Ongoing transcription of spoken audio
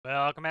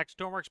Welcome back to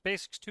Stormworks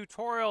Basics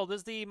Tutorial.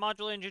 This is the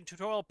Modular Engine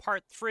Tutorial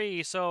Part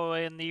 3. So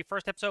in the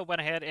first episode, went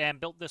ahead and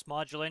built this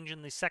modular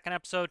engine. The second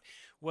episode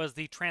was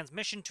the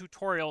transmission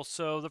tutorial.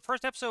 So the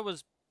first episode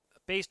was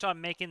based on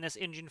making this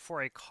engine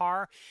for a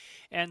car.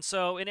 And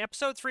so in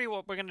episode 3,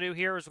 what we're going to do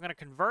here is we're going to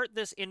convert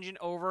this engine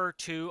over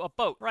to a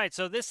boat. Right,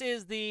 so this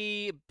is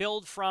the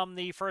build from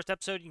the first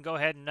episode. You can go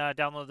ahead and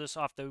download this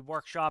off the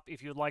workshop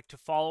if you'd like to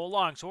follow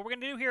along. So what we're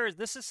going to do here is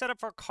this is set up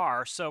for a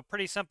car, so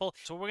pretty simple.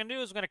 So what we're going to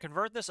do is we're going to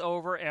convert this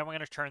over and we're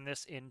going to turn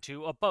this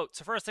into a boat.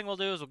 So first thing we'll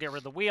do is we'll get rid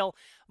of the wheel.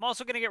 I'm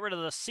also going to get rid of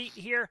the seat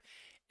here,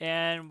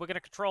 and we're going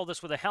to control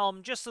this with a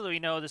helm just so that we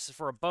know this is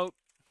for a boat.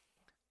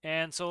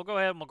 And so we'll go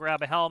ahead and we'll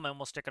grab a helm and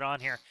we'll stick it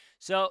on here.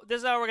 So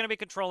this is how we're going to be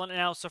controlling it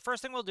now. So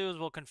first thing we'll do is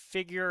we'll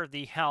configure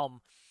the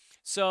helm.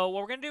 So what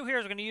we're going to do here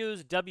is we're going to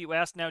use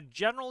WS. Now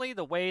generally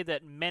the way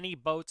that many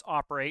boats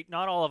operate,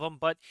 not all of them,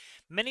 but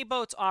many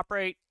boats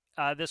operate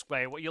this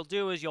way. What you'll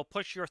do is you'll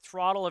push your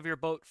throttle of your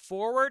boat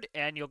forward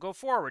and you'll go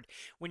forward.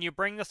 When you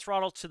bring the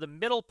throttle to the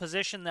middle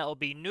position, that will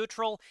be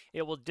neutral.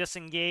 It will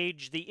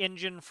disengage the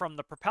engine from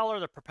the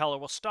propeller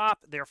will stop,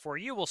 therefore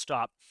you will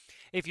stop.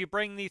 If you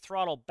bring the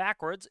throttle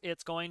backwards,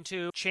 it's going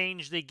to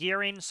change the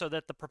gearing so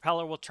that the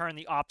propeller will turn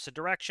the opposite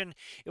direction.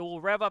 It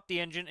will rev up the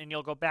engine and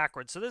you'll go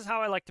backwards. So this is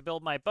how I like to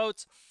build my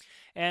boats.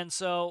 And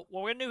so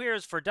what we're going to do here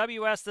is for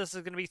WS, this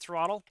is going to be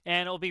throttle,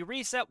 and it'll be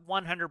reset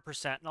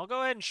 100%. And I'll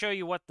go ahead and show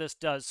you what this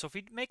does. So if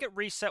we make it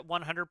reset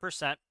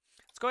 100%, let's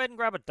go ahead and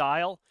grab a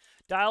dial.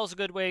 Dial is a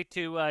good way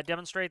to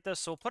demonstrate this.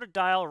 So we'll put a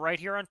dial right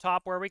here on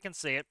top where we can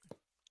see it.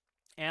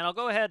 And I'll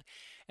go ahead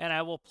and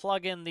I will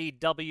plug in the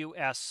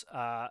WS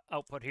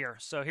output here.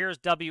 So here's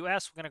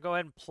WS. We're going to go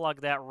ahead and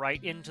plug that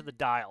right into the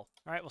dial.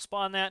 All right, we'll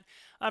spawn that.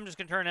 I'm just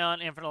going to turn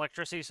on infinite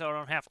electricity so I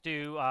don't have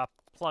to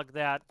plug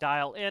that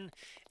dial in.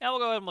 And we'll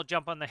go ahead and we'll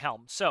jump on the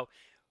helm. So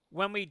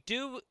when we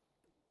do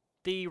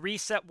the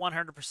reset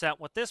 100%,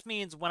 what this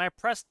means, when I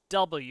press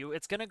W,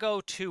 it's going to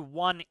go to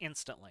 1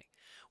 instantly.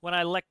 When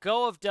I let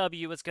go of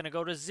W, it's going to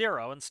go to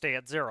 0 and stay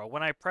at 0.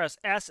 When I press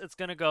S, it's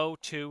going to go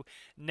to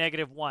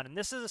 -1. And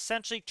this is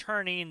essentially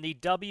turning the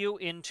W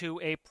into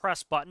a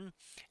press button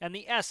and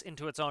the S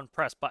into its own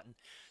press button.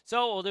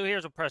 So what we'll do here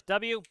is we'll press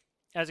W.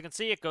 As you can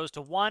see, it goes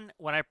to 1.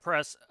 When I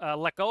press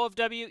let go of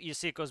W, you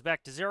see it goes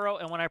back to 0.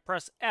 And when I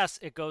press S,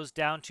 it goes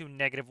down to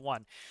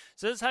 -1.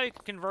 So this is how you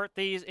can convert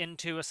these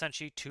into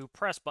essentially 2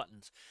 press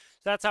buttons.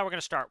 So that's how we're going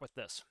to start with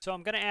this. So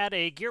I'm going to add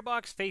a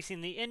gearbox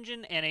facing the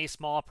engine and a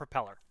small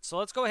propeller. So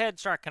let's go ahead and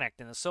start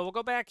connecting this. So we'll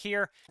go back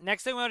here.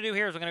 Next thing we want to do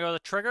here is we're going to go to the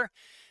trigger.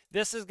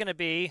 This is going to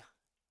be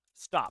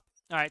stop.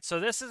 All right, so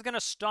this is going to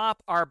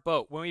stop our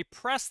boat. When we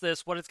press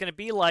this, what it's going to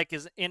be like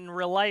is in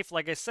real life,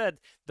 like I said,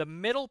 the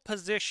middle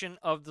position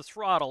of the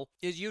throttle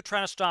is you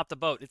trying to stop the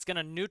boat. It's going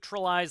to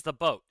neutralize the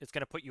boat. It's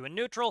going to put you in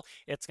neutral.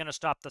 It's going to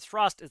stop the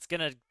thrust. It's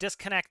going to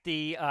disconnect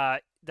the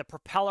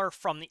propeller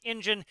from the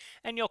engine,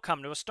 and you'll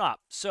come to a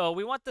stop. So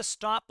we want the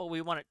stop, but we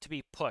want it to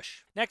be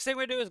push. Next thing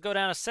we do is go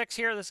down to 6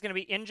 here. This is going to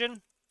be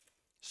engine,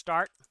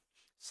 start,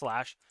 /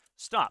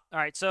 stop. All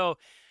right, so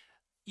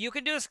you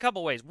can do this a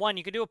couple ways. One,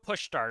 you can do a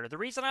push starter. The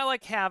reason I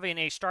like having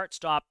a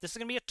start-stop, this is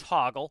going to be a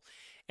toggle.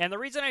 And the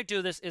reason I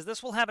do this is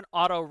this will have an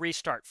auto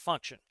restart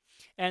function.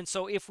 And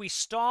so if we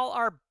stall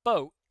our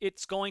boat,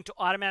 it's going to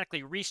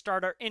automatically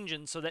restart our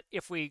engine so that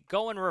if we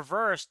go in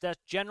reverse, that's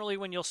generally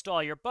when you'll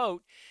stall your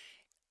boat,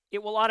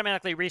 it will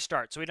automatically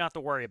restart. So we don't have to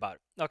worry about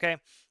it. Okay?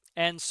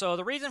 And so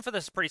the reason for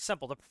this is pretty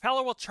simple. The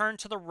propeller will turn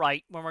to the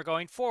right when we're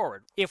going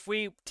forward. If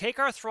we take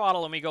our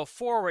throttle and we go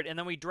forward and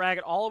then we drag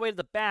it all the way to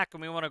the back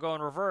and we want to go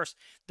in reverse,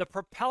 the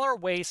propeller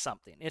weighs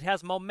something. It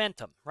has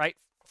momentum, right?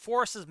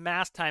 Force is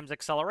mass times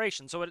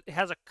acceleration. So it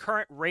has a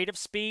current rate of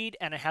speed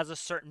and it has a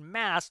certain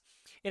mass.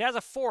 It has a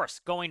force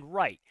going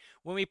right.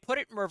 When we put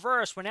it in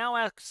reverse, we're now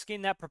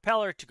asking that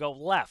propeller to go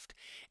left.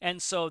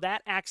 And so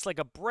that acts like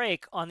a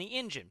brake on the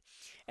engine.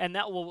 And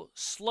that will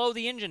slow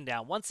the engine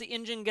down. Once the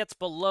engine gets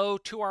below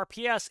 2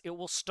 RPS, it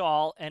will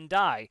stall and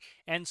die.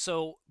 And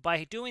so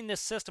by doing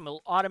this system, it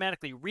will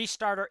automatically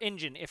restart our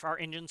engine if our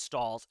engine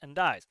stalls and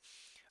dies.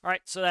 All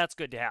right, so that's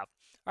good to have.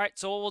 All right,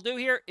 so what we'll do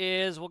here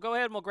is we'll go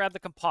ahead and we'll grab the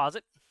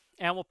composite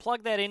and we'll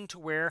plug that into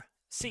where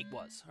seat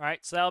was. All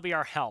right, so that'll be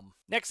our helm.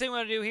 Next thing we're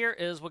going to do here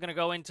is we're going to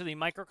go into the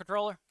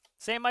microcontroller.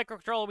 Same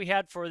microcontroller we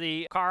had for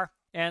the car.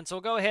 And so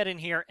we'll go ahead in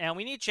here and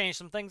we need to change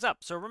some things up.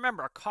 So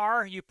remember, a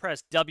car, you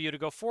press W to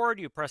go forward,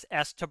 you press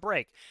S to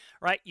brake,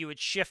 right? You would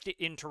shift it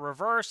into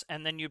reverse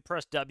and then you'd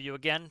press W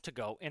again to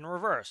go in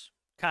reverse,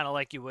 kind of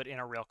like you would in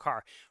a real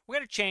car. We're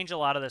going to change a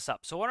lot of this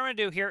up. So what I'm going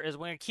to do here is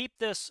we're going to keep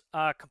this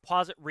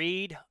composite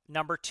read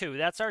number 2.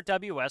 That's our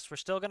WS. We're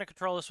still going to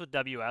control this with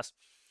WS.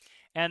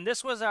 And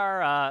this was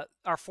our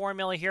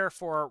formula here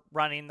for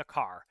running the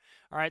car.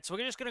 All right, so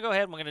we're just going to go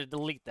ahead and we're going to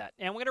delete that.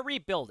 And we're going to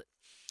rebuild it.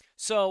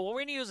 So what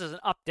we're going to use is an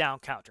up-down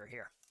counter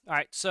here. All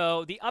right,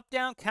 so the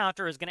up-down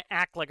counter is going to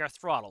act like our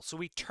throttle. So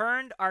we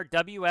turned our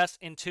WS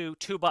into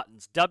 2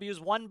 buttons. W is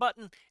 1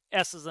 button,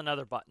 S is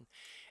another button.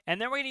 And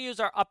then we're going to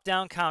use our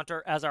up-down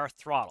counter as our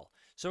throttle.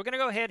 So we're going to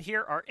go ahead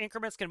here. Our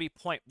increment's going to be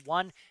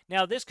 0.1.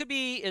 Now, this could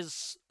be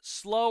as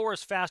slow or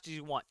as fast as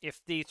you want. If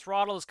the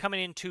throttle is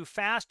coming in too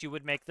fast, you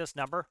would make this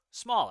number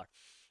smaller.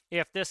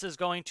 If this is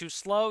going too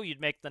slow, you'd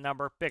make the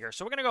number bigger.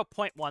 So we're going to go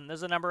 0.1. This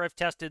is a number I've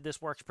tested.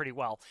 This works pretty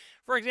well.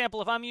 For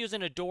example, if I'm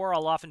using a door,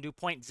 I'll often do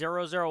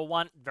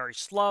 0.001, very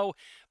slow.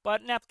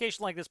 But an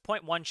application like this,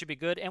 0.1 should be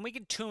good. And we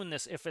can tune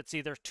this if it's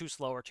either too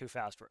slow or too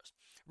fast for us.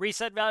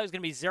 Reset value is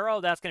going to be 0.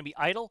 That's going to be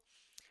idle.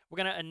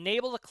 We're going to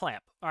enable the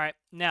clamp. All right.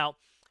 Now,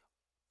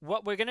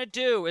 what we're going to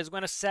do is we're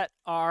going to set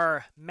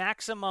our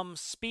maximum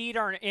speed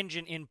on our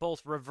engine in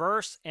both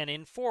reverse and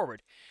in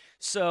forward.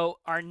 So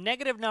our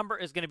negative number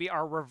is going to be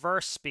our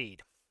reverse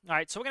speed. All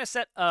right, so we're going to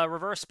set a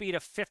reverse speed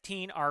of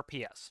 15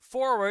 RPS.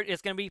 Forward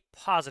is going to be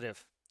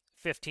positive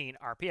 15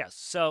 RPS.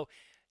 So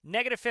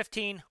negative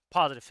 15,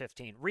 positive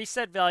 15.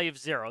 Reset value of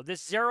 0.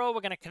 This 0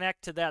 we're going to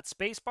connect to that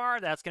space bar.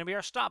 That's going to be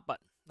our stop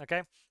button,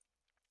 okay?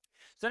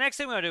 So the next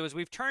thing we're going to do is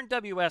we've turned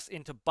WS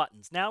into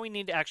buttons. Now we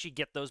need to actually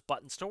get those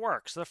buttons to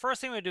work. So the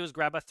first thing we're going to do is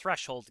grab a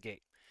threshold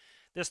gate.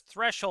 This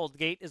threshold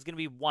gate is going to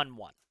be 1,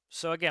 1.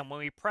 So again, when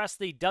we press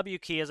the W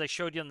key, as I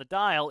showed you on the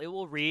dial, it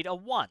will read a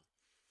 1.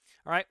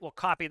 All right, we'll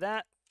copy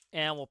that,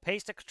 and we'll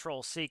paste it,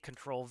 Control-C,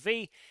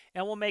 Control-V,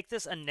 and we'll make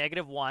this a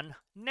 -1,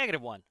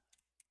 -1.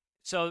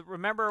 So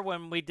remember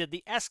when we did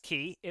the S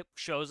key, it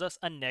shows us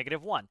a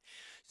 -1.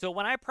 So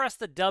when I press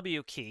the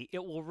W key,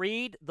 it will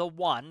read the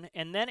 1,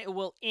 and then it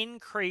will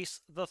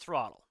increase the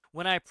throttle.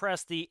 When I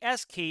press the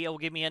S key, it will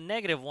give me a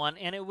 -1,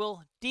 and it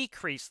will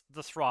decrease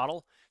the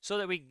throttle so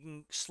that we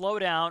can slow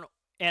down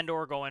and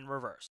or go in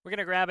reverse. We're going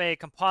to grab a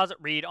composite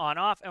read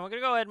on-off, and we're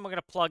going to go ahead and we're going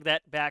to plug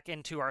that back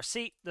into our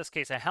seat, in this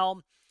case a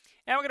helm,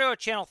 and we're going to go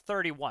to channel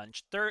 31.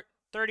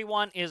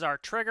 31 is our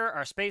trigger,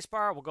 our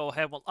spacebar. We'll go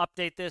ahead and we'll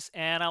update this,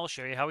 and I will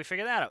show you how we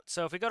figure that out.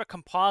 So if we go to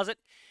composite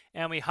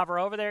and we hover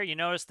over there, you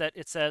notice that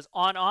it says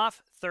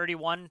on-off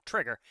 31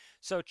 trigger.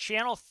 So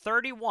channel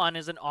 31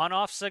 is an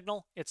on-off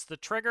signal. It's the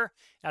trigger.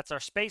 That's our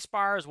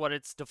spacebar is what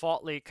it's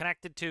defaultly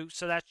connected to.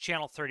 So that's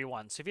channel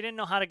 31. So if you didn't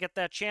know how to get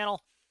that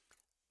channel,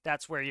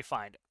 that's where you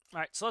find it. All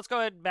right, so let's go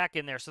ahead and back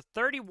in there. So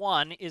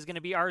 31 is going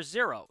to be our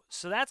 0.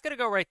 So that's going to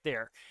go right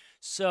there.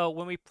 So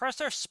when we press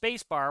our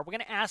space bar, we're going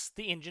to ask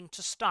the engine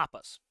to stop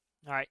us.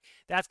 All right,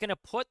 that's going to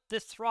put the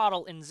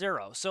throttle in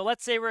 0. So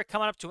let's say we're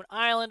coming up to an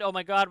island. Oh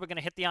my God, we're going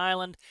to hit the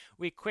island.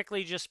 We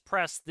quickly just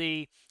press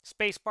the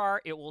space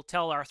bar. It will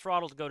tell our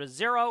throttle to go to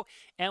 0,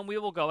 and we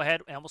will go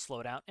ahead and we'll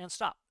slow down and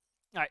stop.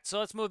 All right, so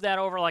let's move that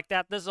over like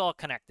that. This is all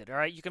connected. All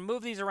right, you can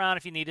move these around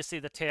if you need to see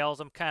the tails.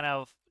 I'm kind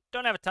of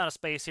don't have a ton of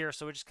space here,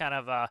 so we're just kind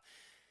of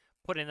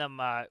putting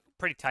them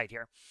pretty tight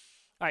here.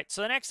 All right,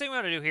 so the next thing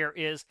we're going to do here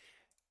is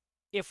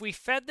if we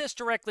fed this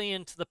directly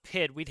into the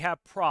PID, we'd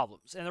have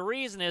problems. And the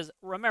reason is,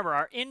 remember,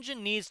 our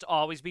engine needs to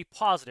always be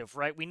positive,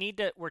 right?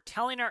 We're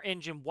telling our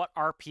engine what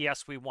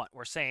RPS we want.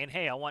 We're saying,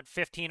 hey, I want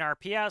 15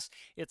 RPS.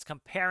 It's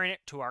comparing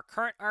it to our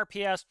current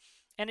RPS.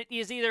 And it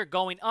is either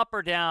going up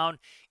or down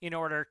in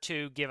order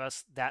to give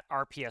us that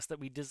RPS that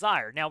we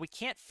desire. Now, we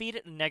can't feed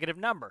it a negative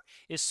number.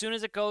 As soon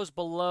as it goes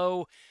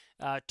below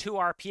 2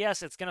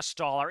 RPS, it's going to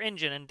stall our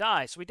engine and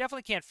die. So we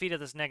definitely can't feed it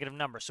this negative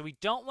number. So we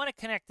don't want to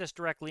connect this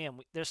directly in.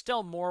 There's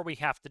still more we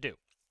have to do.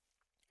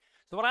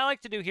 So what I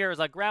like to do here is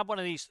I grab one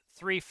of these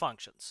 3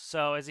 functions.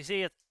 So as you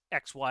see, it's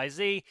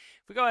XYZ.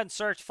 If we go ahead and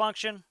search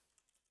function,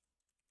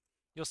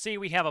 you'll see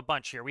we have a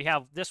bunch here. We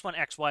have this one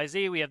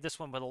XYZ, we have this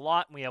one with a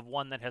lot, and we have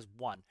one that has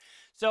 1.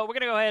 So we're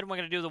going to go ahead and we're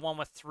going to do the one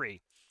with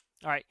 3.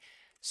 All right,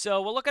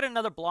 so we'll look at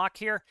another block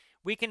here.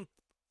 We can,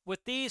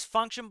 with these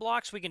function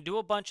blocks, we can do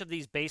a bunch of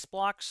these base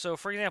blocks. So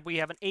for example, we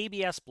have an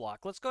ABS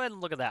block. Let's go ahead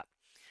and look at that.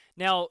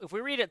 Now, if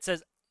we read it, it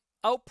says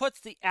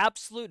outputs the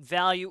absolute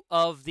value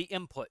of the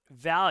input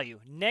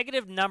value.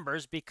 Negative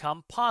numbers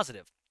become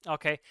positive.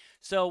 Okay,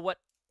 so what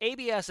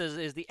ABS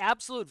is the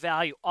absolute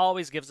value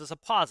always gives us a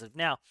positive.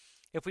 Now,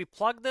 if we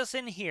plug this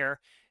in here,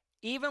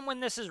 even when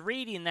this is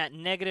reading that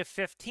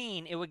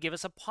 -15, it would give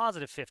us a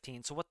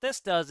 +15. So what this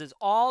does is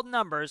all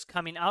numbers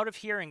coming out of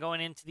here and going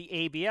into the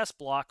ABS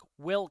block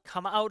will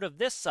come out of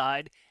this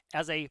side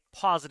as a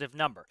positive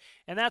number.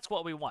 And that's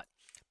what we want.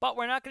 But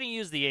we're not going to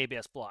use the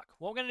ABS block.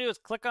 What we're going to do is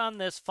click on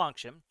this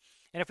function.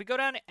 And if we go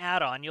down to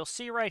add-on, you'll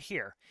see right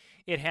here,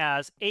 it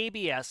has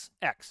ABS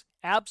X,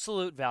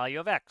 absolute value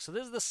of X. So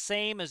this is the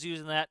same as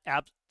using that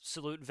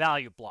absolute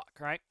value block,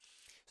 right?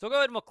 So we'll go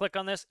ahead and we'll click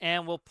on this,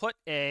 and we'll put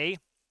a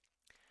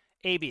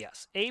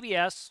ABS.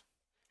 ABS,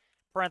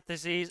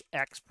 parentheses,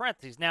 X,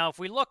 parentheses. Now, if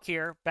we look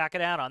here, back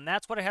at add-on,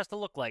 that's what it has to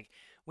look like.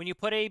 When you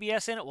put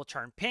ABS in, it will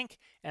turn pink,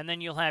 and then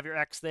you'll have your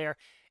X there.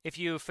 If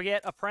you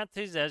forget a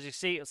parentheses, as you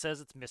see, it says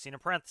it's missing a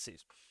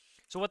parentheses.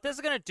 So what this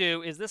is going to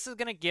do is this is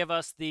going to give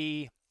us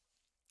the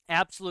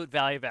absolute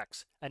value of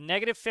X. A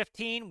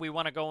 -15, we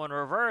want to go in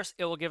reverse.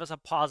 It will give us a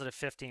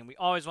 +15. We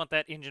always want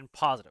that engine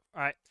positive,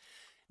 all right?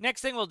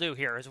 Next thing we'll do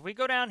here is if we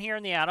go down here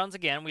in the add-ons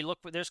again, we look,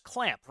 there's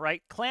clamp,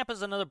 right? Clamp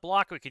is another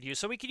block we could use.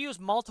 So we could use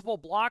multiple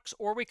blocks,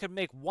 or we could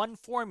make one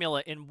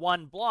formula in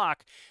one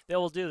block that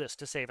will do this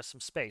to save us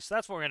some space. So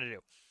that's what we're going to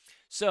do.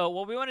 So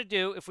what we want to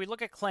do, if we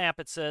look at clamp,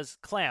 it says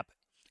clamp.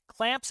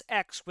 clamps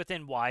X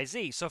within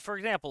YZ. So for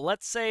example,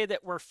 let's say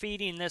that we're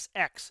feeding this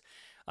X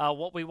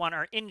what we want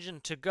our engine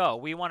to go.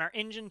 We want our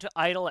engine to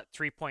idle at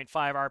 3.5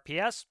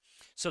 RPS.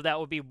 So that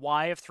would be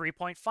Y of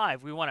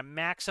 3.5. We want a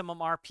maximum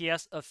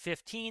RPS of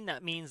 15.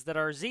 That means that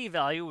our Z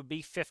value would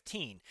be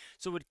 15.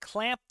 So it would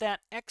clamp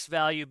that X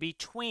value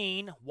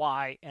between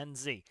Y and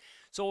Z.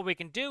 So what we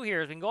can do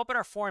here is we can go up in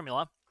our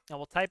formula and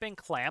we'll type in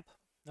clamp.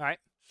 All right.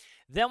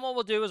 Then what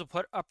we'll do is we'll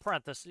put a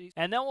parenthesis.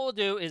 And then what we'll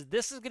do is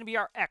this is going to be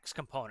our X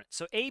component.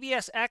 So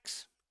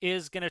ABS-X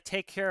is going to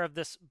take care of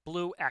this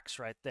blue X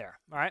right there.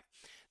 All right.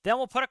 Then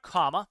we'll put a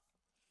comma.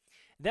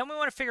 Then we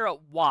want to figure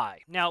out Y.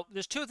 Now,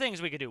 there's two things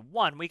we could do.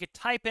 One, we could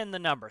type in the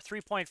number,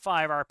 3.5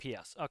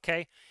 RPS,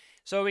 okay?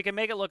 So we can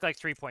make it look like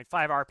 3.5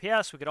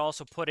 RPS. We could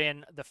also put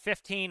in the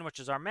 15, which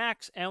is our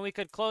max, and we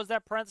could close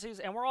that parentheses,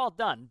 and we're all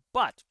done.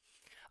 But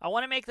I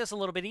want to make this a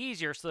little bit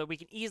easier so that we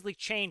can easily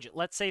change it.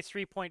 Let's say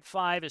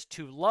 3.5 is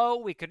too low.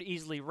 We could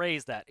easily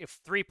raise that. If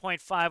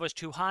 3.5 was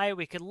too high,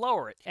 we could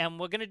lower it. And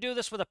we're going to do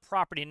this with a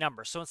property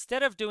number. So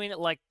instead of doing it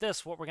like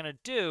this, what we're going to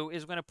do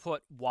is we're going to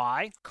put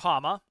Y,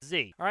 comma,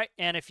 Z. All right,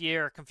 and if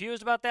you're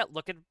confused about that,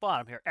 look at the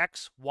bottom here,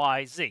 X,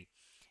 Y, Z.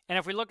 And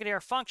if we look at our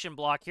function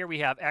block here, we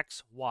have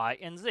X, Y,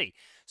 and Z.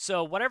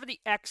 So whatever the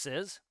X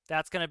is,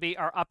 that's going to be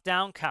our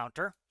up-down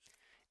counter,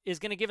 is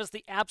going to give us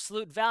the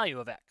absolute value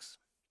of X.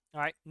 All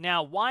right,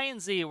 now Y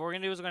and Z, what we're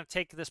going to do is we're going to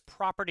take this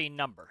property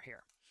number here.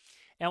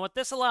 And what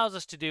this allows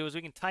us to do is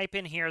we can type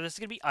in here, this is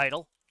going to be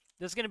idle.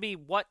 This is going to be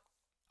what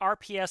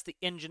RPS the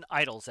engine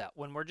idles at.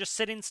 When we're just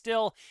sitting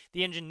still,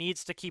 the engine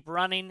needs to keep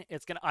running.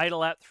 It's going to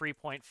idle at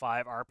 3.5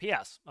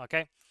 RPS,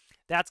 okay?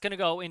 That's going to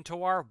go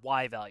into our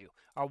Y value.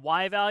 Our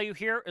Y value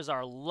here is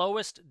our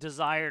lowest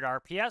desired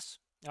RPS,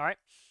 all right?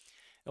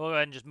 And we'll go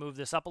ahead and just move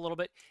this up a little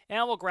bit.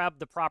 And we'll grab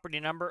the property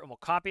number and we'll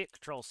copy it,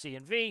 Control-C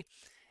and V.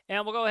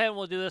 And we'll go ahead and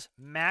we'll do this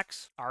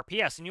max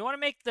RPS. And you want to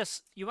make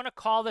this, you want to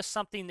call this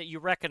something that you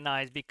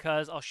recognize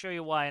because I'll show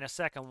you why in a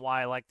second,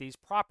 why I like these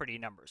property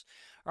numbers.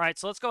 All right,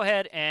 so let's go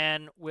ahead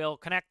and we'll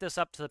connect this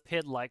up to the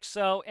PID like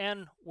so,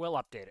 and we'll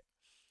update it.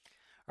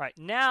 All right,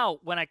 now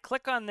when I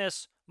click on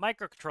this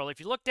microcontroller,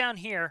 if you look down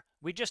here,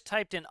 we just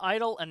typed in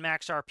idle and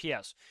max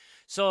RPS.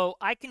 So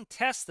I can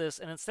test this,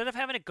 and instead of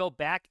having to go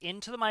back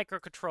into the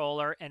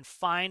microcontroller and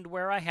find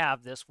where I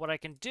have this, what I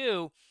can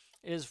do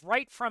is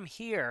right from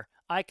here,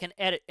 I can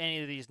edit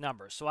any of these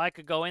numbers. So I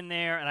could go in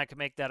there and I could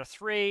make that a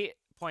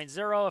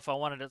 3.0 if I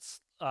wanted it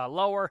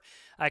lower.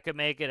 I could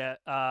make it a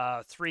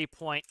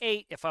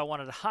 3.8 if I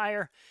wanted it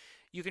higher.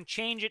 You can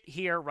change it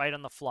here right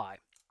on the fly.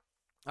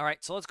 All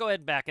right, so let's go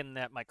ahead back in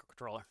that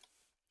microcontroller.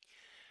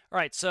 All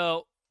right,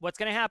 so what's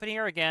going to happen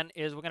here again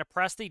is we're going to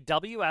press the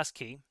WS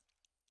key.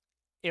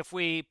 If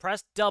we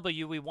press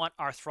W, we want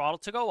our throttle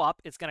to go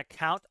up. It's going to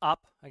count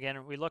up. Again,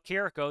 if we look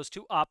here, it goes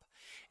to up.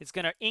 It's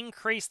going to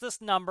increase this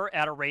number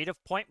at a rate of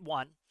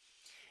 0.1.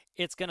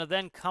 It's going to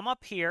then come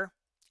up here,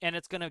 and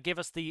it's going to give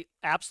us the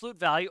absolute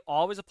value,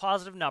 always a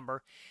positive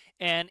number,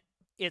 and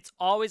it's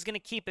always going to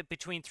keep it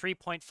between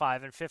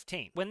 3.5 and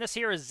 15. When this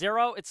here is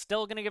 0, it's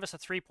still going to give us a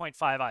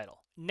 3.5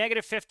 idle.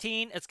 Negative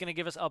 15, it's going to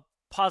give us a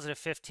positive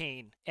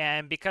 15,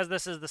 and because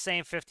this is the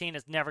same 15,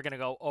 it's never going to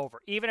go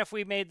over. Even if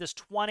we made this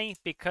 20,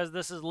 because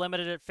this is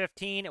limited at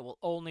 15, it will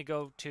only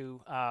go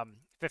to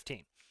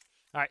 15.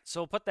 All right, so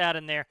we'll put that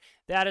in there.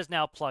 That is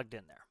now plugged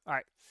in there. All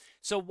right,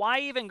 so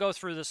why even go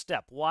through this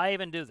step? Why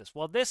even do this?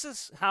 Well, this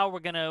is how we're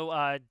going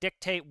to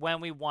dictate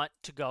when we want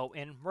to go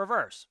in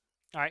reverse.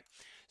 All right,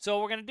 so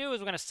what we're going to do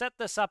is we're going to set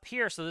this up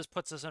here so this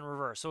puts us in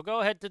reverse. So we'll go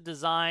ahead to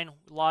Design,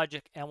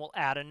 Logic, and we'll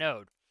add a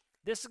node.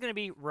 This is going to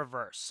be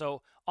reverse.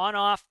 So on,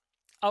 off,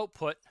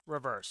 output,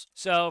 reverse.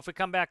 So if we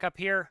come back up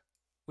here,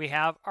 we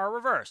have our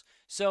reverse.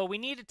 So we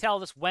need to tell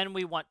this when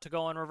we want to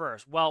go in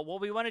reverse. Well, what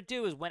we want to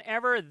do is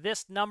whenever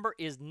this number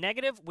is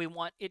negative, we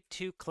want it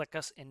to click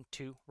us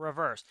into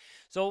reverse.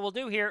 So what we'll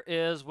do here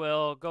is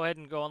we'll go ahead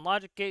and go on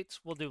logic gates.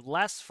 We'll do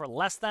less for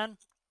less than.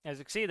 As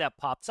you can see, that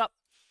pops up.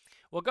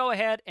 We'll go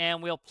ahead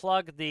and we'll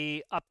plug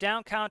the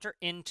up-down counter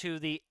into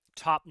the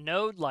top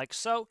node like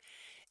so.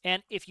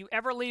 And if you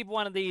ever leave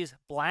one of these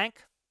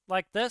blank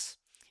like this,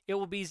 it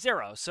will be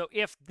 0. So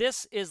if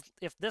this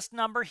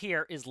number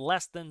here is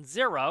less than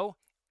 0,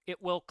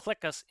 it will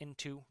click us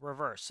into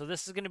reverse. So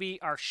this is going to be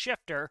our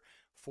shifter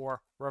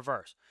for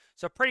reverse.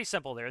 So pretty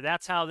simple there.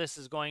 That's how this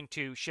is going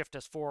to shift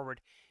us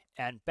forward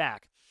and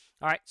back.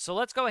 All right, so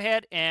let's go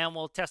ahead and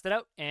we'll test it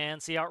out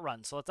and see how it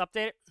runs. So let's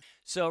update it.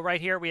 So right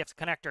here, we have to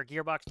connect our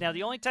gearbox. Now,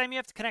 the only time you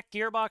have to connect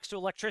gearbox to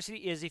electricity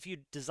is if you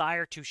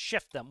desire to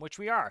shift them, which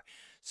we are.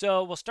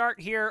 So we'll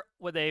start here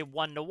with a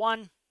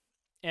 1-to-1.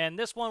 And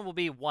this one will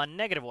be 1,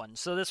 -1.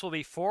 So this will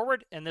be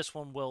forward, and this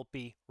one will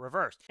be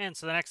reversed. And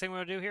so the next thing we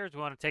want to do here is we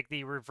want to take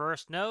the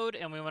reverse node,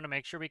 and we want to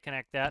make sure we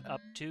connect that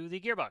up to the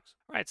gearbox.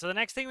 All right, so the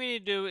next thing we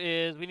need to do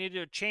is we need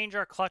to change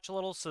our clutch a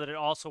little so that it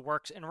also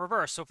works in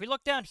reverse. So if we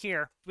look down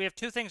here, we have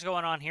two things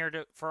going on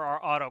here for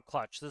our auto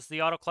clutch. This is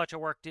the auto clutch I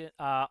worked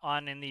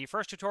on in the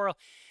first tutorial.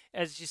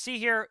 As you see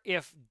here,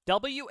 if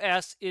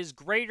WS is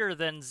greater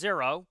than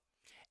 0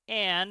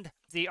 and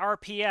the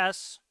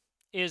RPS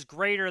is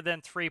greater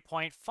than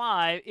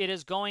 3.5, it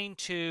is going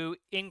to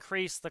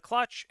increase the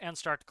clutch and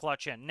start to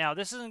clutch in. Now,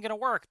 this isn't going to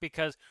work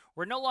because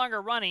we're no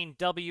longer running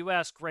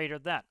WS greater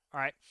than, all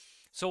right?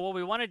 So what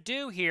we want to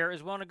do here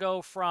is we want to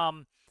go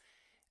from,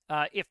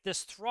 if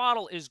this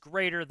throttle is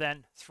greater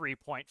than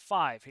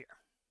 3.5 here.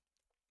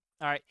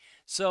 All right,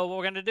 so what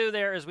we're going to do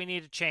there is we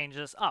need to change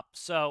this up.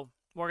 So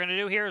what we're going to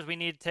do here is we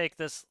need to take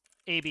this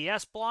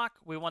ABS block.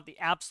 We want the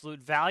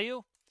absolute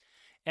value.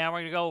 And we're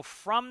going to go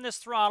from this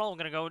throttle, we're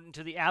going to go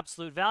into the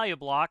absolute value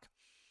block,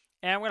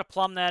 and we're going to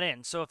plumb that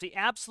in. So if the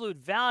absolute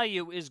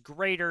value is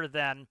greater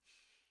than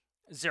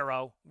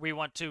 0, we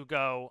want to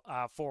go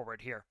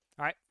forward here.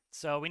 All right,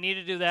 so we need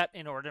to do that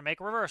in order to make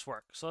reverse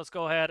work. So let's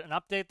go ahead and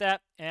update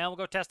that, and we'll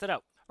go test it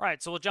out. All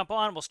right, so we'll jump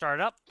on, we'll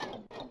start it up.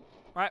 All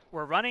right,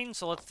 we're running,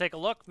 so let's take a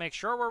look, make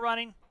sure we're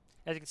running.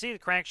 As you can see, the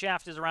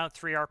crankshaft is around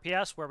 3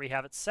 RPS where we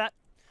have it set.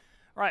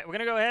 All right, we're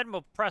going to go ahead and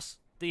we'll press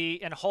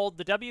and hold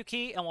the W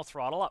key, and we'll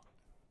throttle up.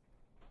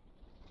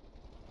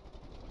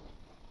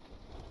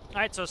 All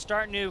right, so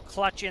starting to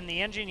clutch in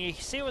the engine. You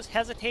see it was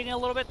hesitating a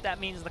little bit. That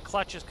means the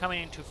clutch is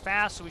coming in too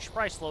fast, so we should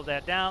probably slow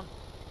that down.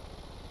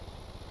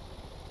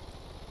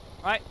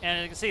 All right, and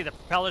as you can see, the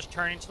propeller's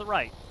turning to the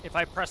right. If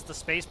I press the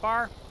space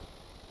bar,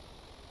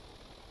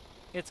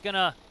 it's going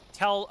to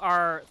tell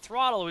our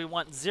throttle we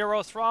want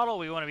 0 throttle,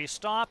 we want to be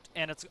stopped,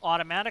 and it's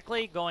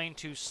automatically going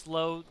to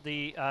slow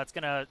the, it's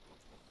going to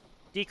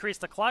decrease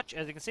the clutch.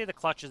 As you can see, the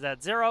clutch is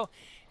at 0,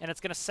 and it's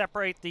going to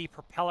separate the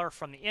propeller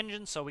from the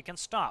engine so we can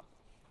stop.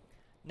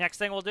 Next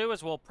thing we'll do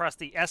is we'll press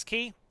the S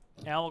key,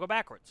 and we'll go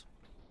backwards.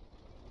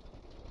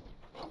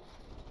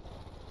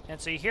 And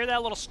so you hear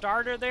that little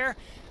starter there?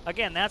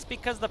 Again, that's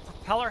because the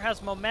propeller has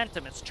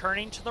momentum. It's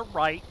turning to the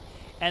right,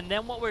 and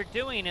then what we're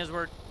doing is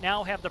we're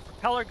now have the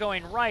propeller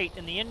going right,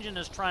 and the engine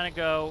is trying to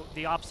go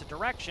the opposite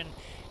direction,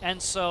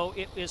 and so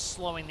it is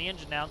slowing the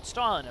engine down,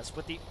 stalling us.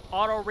 With the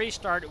auto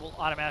restart, it will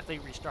automatically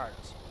restart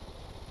us.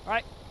 All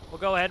right,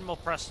 we'll go ahead and we'll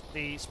press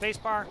the space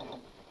bar,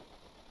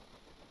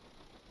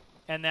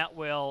 and that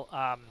will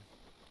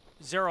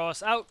zero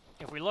us out.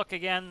 If we look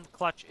again,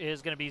 clutch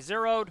is going to be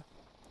zeroed,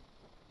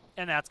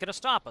 and that's going to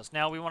stop us.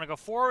 Now we want to go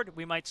forward.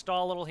 We might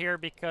stall a little here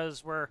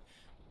because the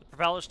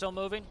propeller's still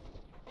moving.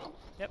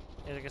 Yep,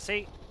 as you can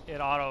see, it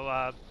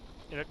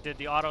did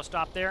the auto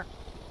stop there.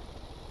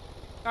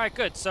 All right,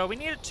 good. So we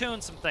need to tune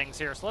some things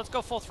here. So let's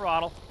go full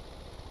throttle.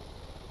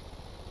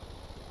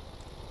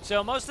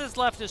 So most of this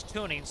left is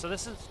tuning. So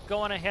this is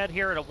going ahead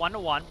here at a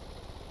 1-to-1. All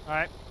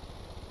right.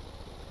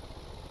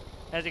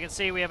 As you can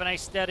see, we have a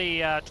nice steady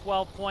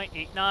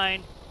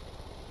 12.89.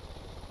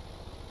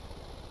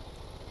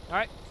 All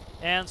right,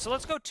 and so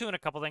let's go tune a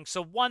couple things.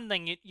 So one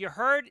thing, you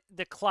heard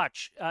the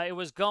clutch. It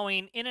was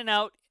going in and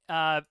out.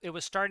 It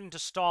was starting to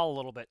stall a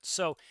little bit.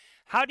 So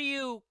how do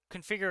you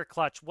configure a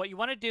clutch? What you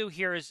want to do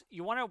here is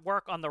you want to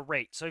work on the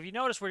rate. So if you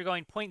notice we're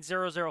going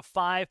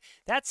 0.005,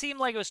 that seemed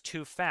like it was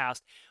too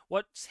fast.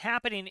 What's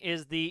happening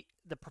is the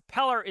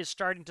propeller is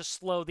starting to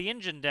slow the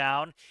engine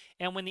down,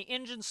 and when the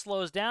engine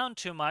slows down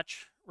too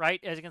much,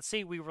 right, as you can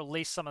see, we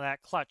release some of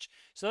that clutch.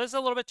 So this is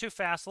a little bit too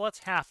fast, so let's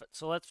half it.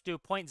 So let's do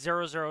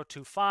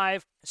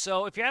 0.0025.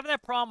 So if you're having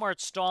that problem where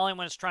it's stalling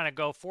when it's trying to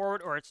go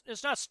forward, or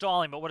it's not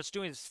stalling, but what it's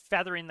doing is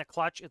feathering the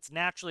clutch. It's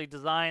naturally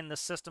designed the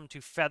system to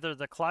feather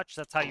the clutch.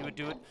 That's how you would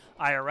do it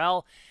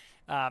IRL.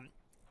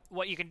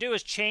 What you can do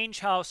is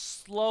change how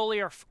slowly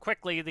or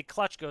quickly the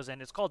clutch goes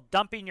in. It's called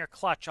dumping your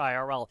clutch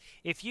IRL.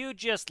 If you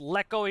just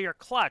let go of your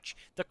clutch,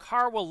 the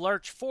car will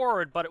lurch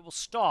forward, but it will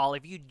stall.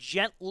 If you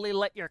gently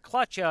let your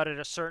clutch out at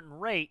a certain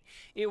rate,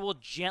 it will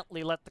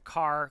gently let the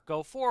car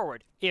go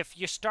forward. If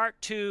you start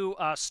to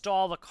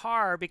stall the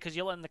car because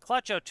you're letting the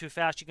clutch out too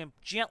fast, you can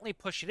gently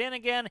push it in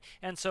again,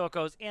 and so it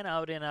goes in,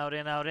 out, in, out,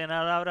 in, out, in,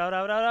 out, out, out,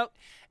 out, out, out.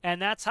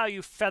 And that's how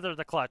you feather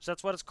the clutch.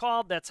 That's what it's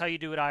called. That's how you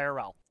do it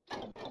IRL.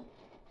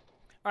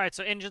 All right,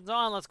 so engine's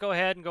on. Let's go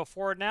ahead and go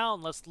forward now,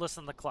 and let's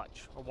listen to the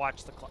clutch, or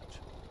watch the clutch.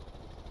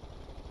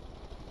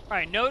 All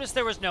right, notice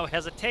there was no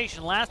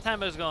hesitation. Last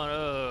time it was going,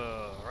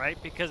 right,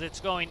 because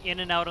it's going in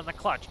and out on the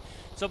clutch.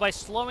 So by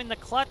slowing the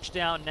clutch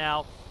down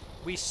now,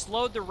 we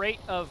slowed the rate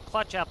of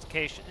clutch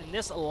application, and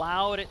this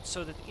allowed it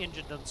so that the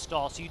engine doesn't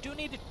stall. So you do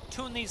need to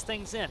tune these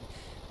things in.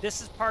 This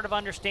is part of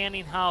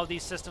understanding how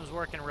these systems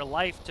work in real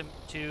life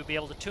to be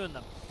able to tune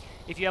them.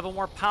 If you have a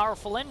more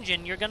powerful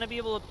engine, you're going to be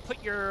able to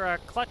put your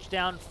clutch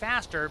down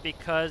faster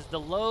because the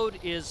load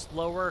is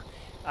lower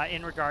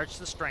in regards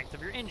to the strength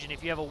of your engine.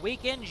 If you have a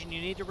weak engine,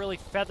 you need to really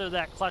feather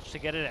that clutch to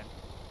get it in.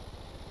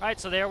 All right,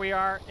 so there we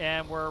are,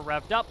 and we're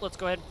revved up. Let's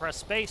go ahead and press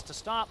space to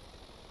stop.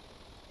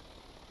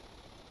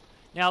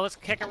 Now let's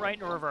kick it right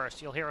into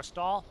reverse. You'll hear a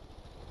stall.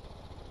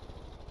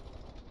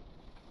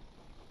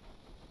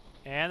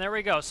 And there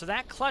we go. So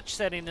that clutch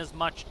setting is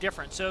much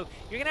different. So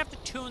you're going to have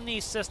to tune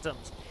these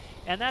systems.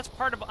 And that's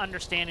part of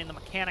understanding the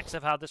mechanics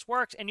of how this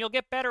works, and you'll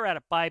get better at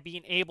it by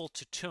being able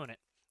to tune it.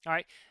 All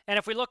right, and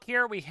if we look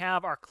here, we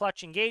have our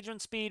clutch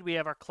engagement speed, we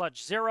have our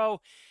clutch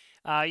 0.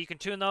 You can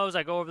tune those.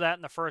 I go over that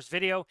in the first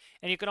video.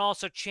 And you can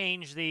also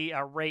change the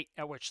rate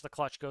at which the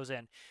clutch goes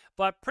in.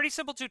 But pretty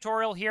simple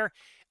tutorial here.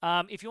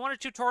 If you want a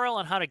tutorial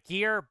on how to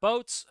gear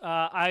boats,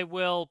 I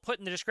will put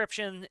in the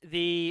description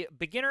the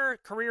Beginner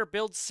Career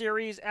Build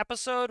Series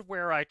episode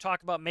where I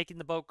talk about making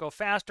the boat go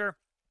faster,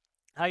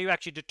 how you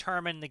actually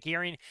determine the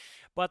gearing.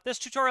 But this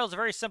tutorial is a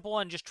very simple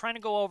one, just trying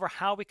to go over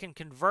how we can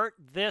convert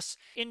this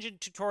engine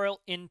tutorial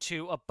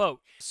into a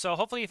boat. So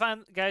hopefully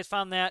you guys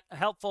found that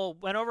helpful.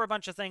 Went over a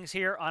bunch of things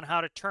here on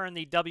how to turn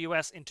the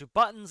WS into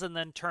buttons and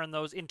then turn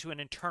those into an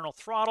internal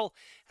throttle,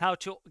 how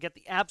to get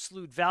the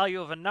absolute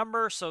value of a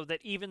number so that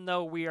even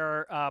though we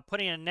are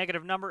putting in a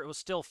negative number, it will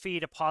still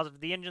feed a positive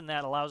to the engine.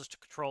 That allows us to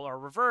control our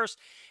reverse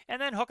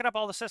and then hooking up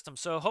all the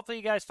systems. So hopefully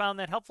you guys found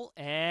that helpful,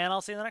 and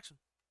I'll see you in the next one.